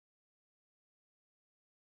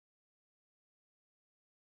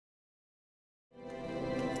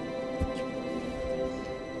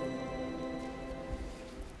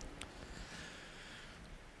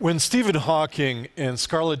When Stephen Hawking and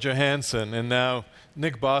Scarlett Johansson and now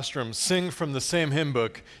Nick Bostrom sing from the same hymn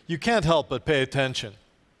book, you can't help but pay attention.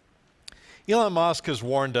 Elon Musk has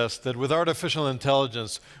warned us that with artificial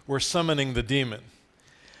intelligence, we're summoning the demon.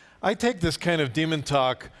 I take this kind of demon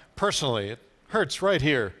talk personally. It hurts right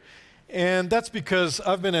here. And that's because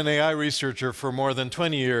I've been an AI researcher for more than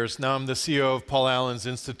 20 years. Now I'm the CEO of Paul Allen's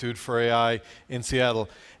Institute for AI in Seattle.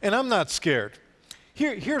 And I'm not scared.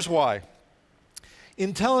 Here's why.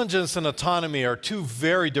 Intelligence and autonomy are two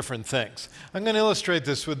very different things. I'm going to illustrate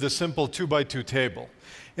this with this simple 2x2 table.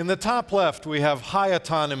 In the top left, we have high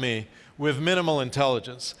autonomy with minimal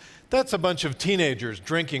intelligence. That's a bunch of teenagers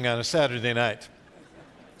drinking on a Saturday night.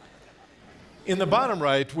 In the bottom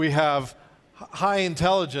right, we have high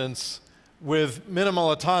intelligence with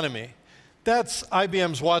minimal autonomy. That's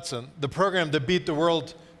IBM's Watson, the program that beat the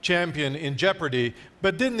world champion in Jeopardy,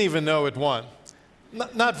 but didn't even know it won.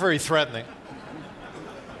 Not very threatening.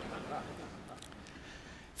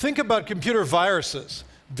 Think about computer viruses.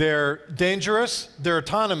 They're dangerous, they're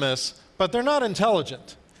autonomous, but they're not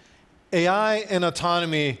intelligent. AI and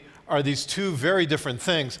autonomy are these two very different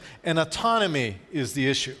things, and autonomy is the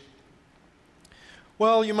issue.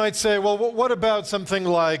 Well, you might say, well, what about something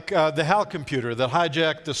like the HAL computer that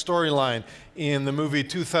hijacked the storyline in the movie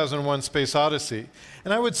 2001: Space Odyssey?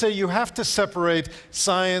 And I would say you have to separate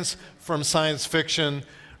science from science fiction,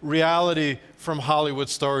 reality from Hollywood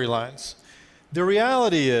storylines. The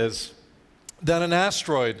reality is that an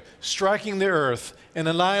asteroid striking the Earth and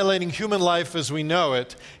annihilating human life as we know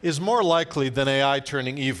it is more likely than AI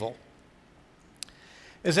turning evil.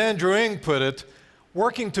 As Andrew Ng put it,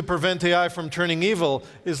 working to prevent AI from turning evil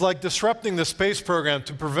is like disrupting the space program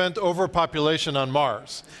to prevent overpopulation on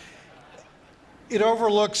Mars. It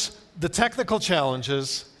overlooks the technical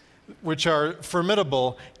challenges, which are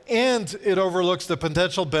formidable, and it overlooks the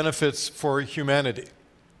potential benefits for humanity.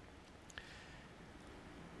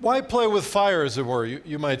 Why play with fire, as it were,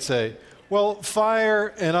 you might say? Well,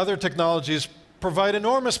 fire and other technologies provide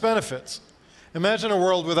enormous benefits. Imagine a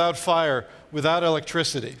world without fire, without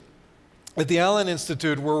electricity. At the Allen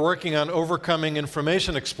Institute, we're working on overcoming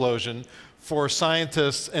information explosion for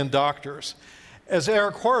scientists and doctors. As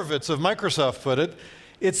Eric Horowitz of Microsoft put it,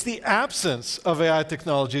 it's the absence of AI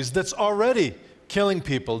technologies that's already killing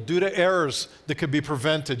people due to errors that could be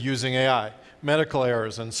prevented using AI, medical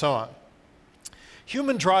errors and so on.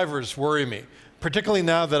 Human drivers worry me, particularly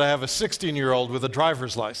now that I have a 16-year-old with a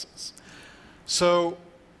driver's license. So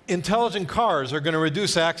intelligent cars are going to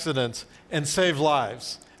reduce accidents and save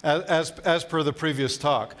lives, as per the previous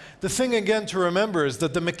talk. The thing, again, to remember is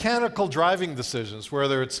that the mechanical driving decisions,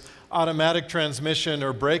 whether it's automatic transmission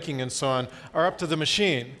or braking and so on, are up to the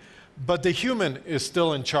machine. But the human is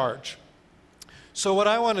still in charge. So what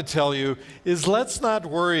I want to tell you is let's not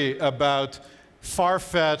worry about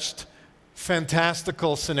far-fetched,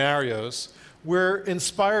 fantastical scenarios. We're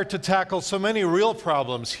inspired to tackle so many real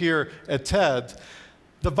problems here at TED.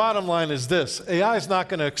 The bottom line is this: AI is not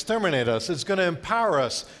going to exterminate us. It's going to empower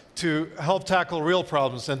us to help tackle real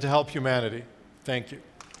problems and to help humanity. Thank you.